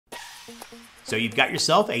So you've got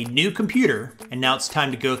yourself a new computer, and now it's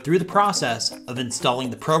time to go through the process of installing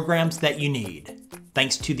the programs that you need.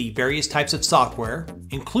 Thanks to the various types of software,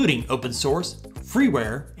 including open source,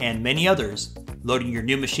 freeware, and many others, loading your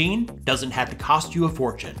new machine doesn't have to cost you a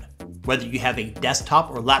fortune. Whether you have a desktop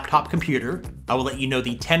or laptop computer, I will let you know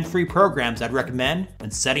the 10 free programs I'd recommend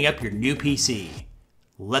when setting up your new PC.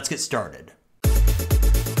 Let's get started.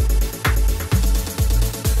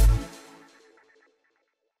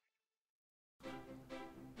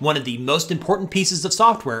 One of the most important pieces of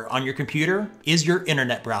software on your computer is your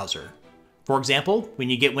internet browser. For example, when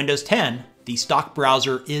you get Windows 10, the stock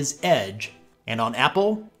browser is Edge, and on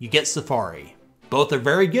Apple, you get Safari. Both are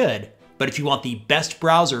very good, but if you want the best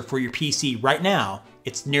browser for your PC right now,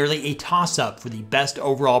 it's nearly a toss-up for the best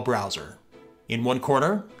overall browser. In one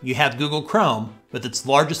corner, you have Google Chrome with its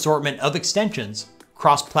large assortment of extensions,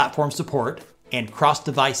 cross-platform support, and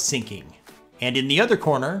cross-device syncing. And in the other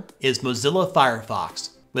corner is Mozilla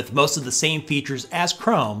Firefox, with most of the same features as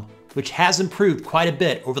Chrome, which has improved quite a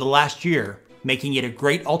bit over the last year, making it a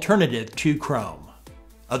great alternative to Chrome.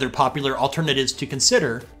 Other popular alternatives to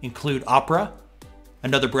consider include Opera.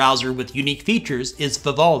 Another browser with unique features is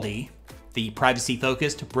Vivaldi, the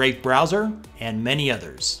privacy-focused Brave browser, and many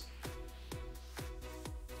others.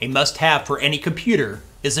 A must-have for any computer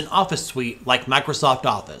is an Office suite like Microsoft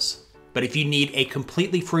Office. But if you need a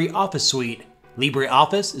completely free Office suite,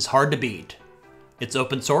 LibreOffice is hard to beat. It's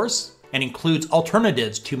open source and includes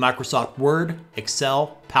alternatives to Microsoft Word,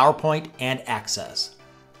 Excel, PowerPoint, and Access.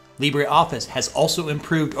 LibreOffice has also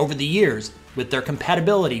improved over the years with their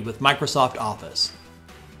compatibility with Microsoft Office.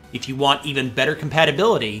 If you want even better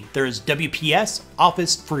compatibility, there is WPS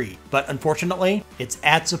Office Free, but unfortunately, it's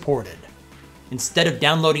ad-supported. Instead of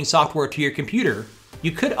downloading software to your computer,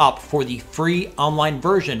 you could opt for the free online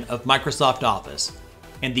version of Microsoft Office,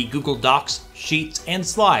 and the Google Docs, Sheets, and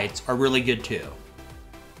Slides are really good too.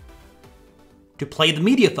 To play the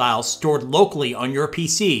media files stored locally on your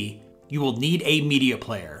PC, you will need a media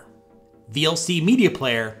player. VLC Media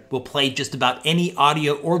Player will play just about any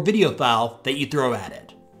audio or video file that you throw at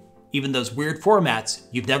it, even those weird formats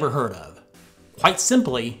you've never heard of. Quite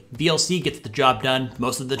simply, VLC gets the job done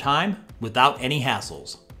most of the time without any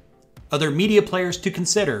hassles. Other media players to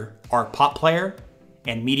consider are Pop Player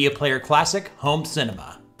and Media Player Classic Home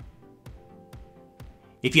Cinema.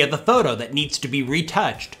 If you have a photo that needs to be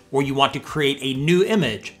retouched or you want to create a new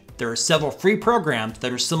image, there are several free programs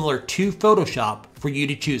that are similar to Photoshop for you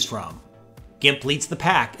to choose from. GIMP leads the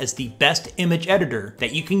pack as the best image editor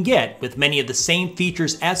that you can get with many of the same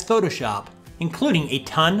features as Photoshop, including a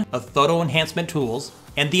ton of photo enhancement tools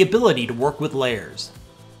and the ability to work with layers.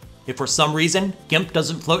 If for some reason GIMP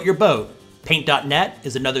doesn't float your boat, Paint.net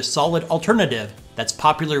is another solid alternative that's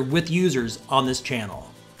popular with users on this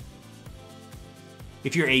channel.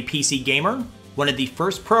 If you're a PC gamer, one of the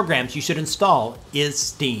first programs you should install is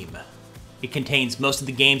Steam. It contains most of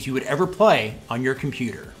the games you would ever play on your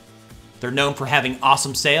computer. They're known for having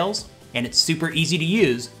awesome sales, and it's super easy to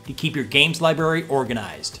use to keep your games library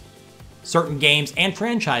organized. Certain games and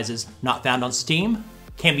franchises not found on Steam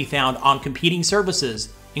can be found on competing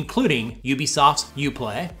services, including Ubisoft's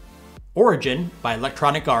Uplay, Origin by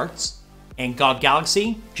Electronic Arts, and GOG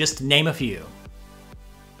Galaxy, just to name a few.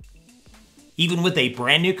 Even with a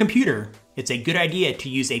brand new computer, it's a good idea to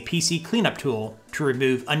use a PC cleanup tool to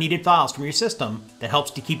remove unneeded files from your system that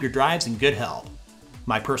helps to keep your drives in good health.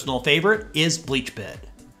 My personal favorite is BleachBit.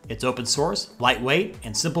 It's open source, lightweight,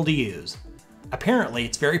 and simple to use. Apparently,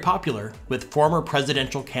 it's very popular with former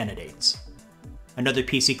presidential candidates. Another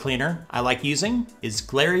PC cleaner I like using is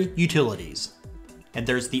Glary Utilities. And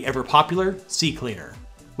there's the ever-popular CCleaner,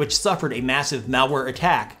 which suffered a massive malware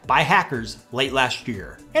attack by hackers late last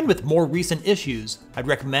year. And with more recent issues, I'd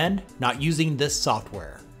recommend not using this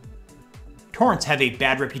software. Torrents have a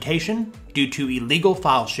bad reputation due to illegal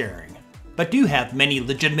file sharing, but do have many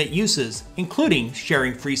legitimate uses, including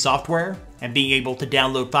sharing free software and being able to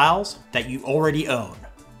download files that you already own.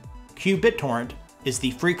 qBittorrent is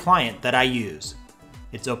the free client that I use.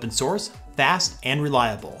 It's open source, fast, and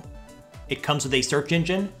reliable. It comes with a search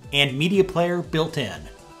engine and media player built in.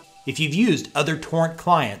 If you've used other torrent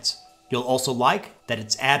clients, you'll also like that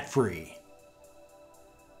it's ad-free.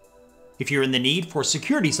 If you're in the need for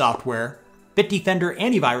security software, Bitdefender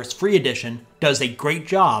Antivirus Free Edition does a great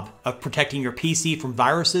job of protecting your PC from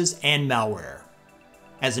viruses and malware.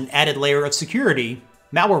 As an added layer of security,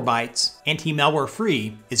 MalwareBytes Anti-Malware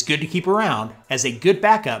Free is good to keep around as a good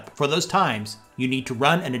backup for those times you need to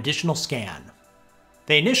run an additional scan.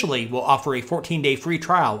 They initially will offer a 14-day free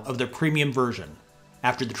trial of their premium version.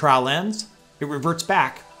 After the trial ends, it reverts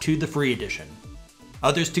back to the free edition.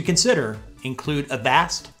 Others to consider include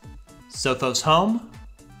Avast, Sophos Home,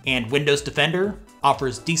 and Windows Defender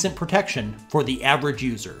offers decent protection for the average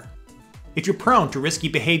user. If you're prone to risky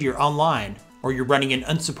behavior online, or you're running an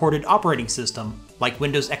unsupported operating system, like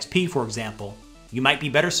Windows XP for example, you might be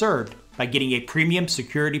better served by getting a premium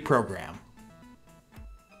security program.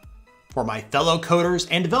 For my fellow coders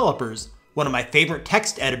and developers, one of my favorite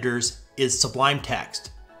text editors is Sublime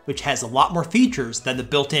Text, which has a lot more features than the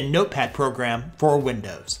built-in Notepad program for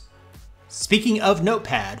Windows. Speaking of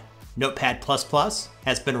Notepad, Notepad++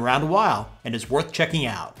 has been around a while and is worth checking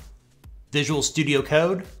out. Visual Studio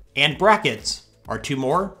Code and Brackets are two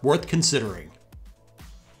more worth considering.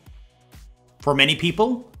 For many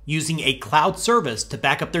people, using a cloud service to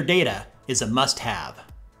back up their data is a must-have.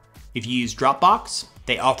 If you use Dropbox,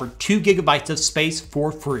 they offer 2 GB of space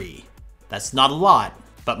for free. That's not a lot,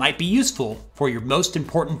 but might be useful for your most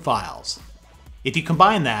important files. If you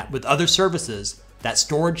combine that with other services, that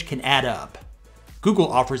storage can add up.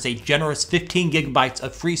 Google offers a generous 15 GB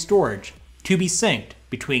of free storage to be synced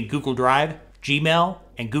between Google Drive, Gmail,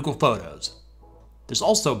 and Google Photos. There's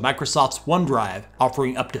also Microsoft's OneDrive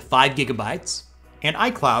offering up to 5 GB, and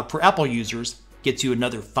iCloud for Apple users gets you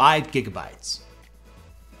another 5 GB.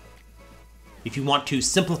 If you want to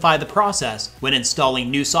simplify the process when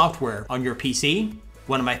installing new software on your PC,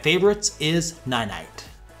 one of my favorites is Ninite.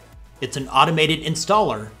 It's an automated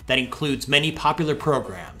installer that includes many popular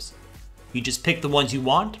programs. You just pick the ones you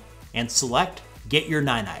want and select Get Your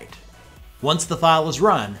Ninite. Once the file is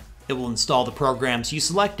run, it will install the programs you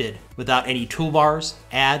selected without any toolbars,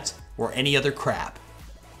 ads, or any other crap.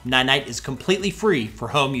 Ninite is completely free for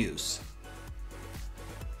home use.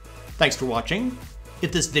 Thanks for watching.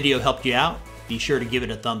 If this video helped you out, be sure to give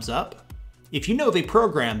it a thumbs up. If you know of a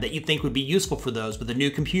program that you think would be useful for those with a new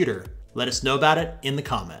computer, let us know about it in the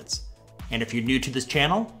comments. And if you're new to this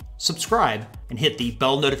channel, subscribe and hit the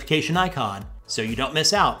bell notification icon so you don't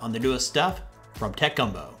miss out on the newest stuff from Tech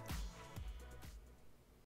Gumbo.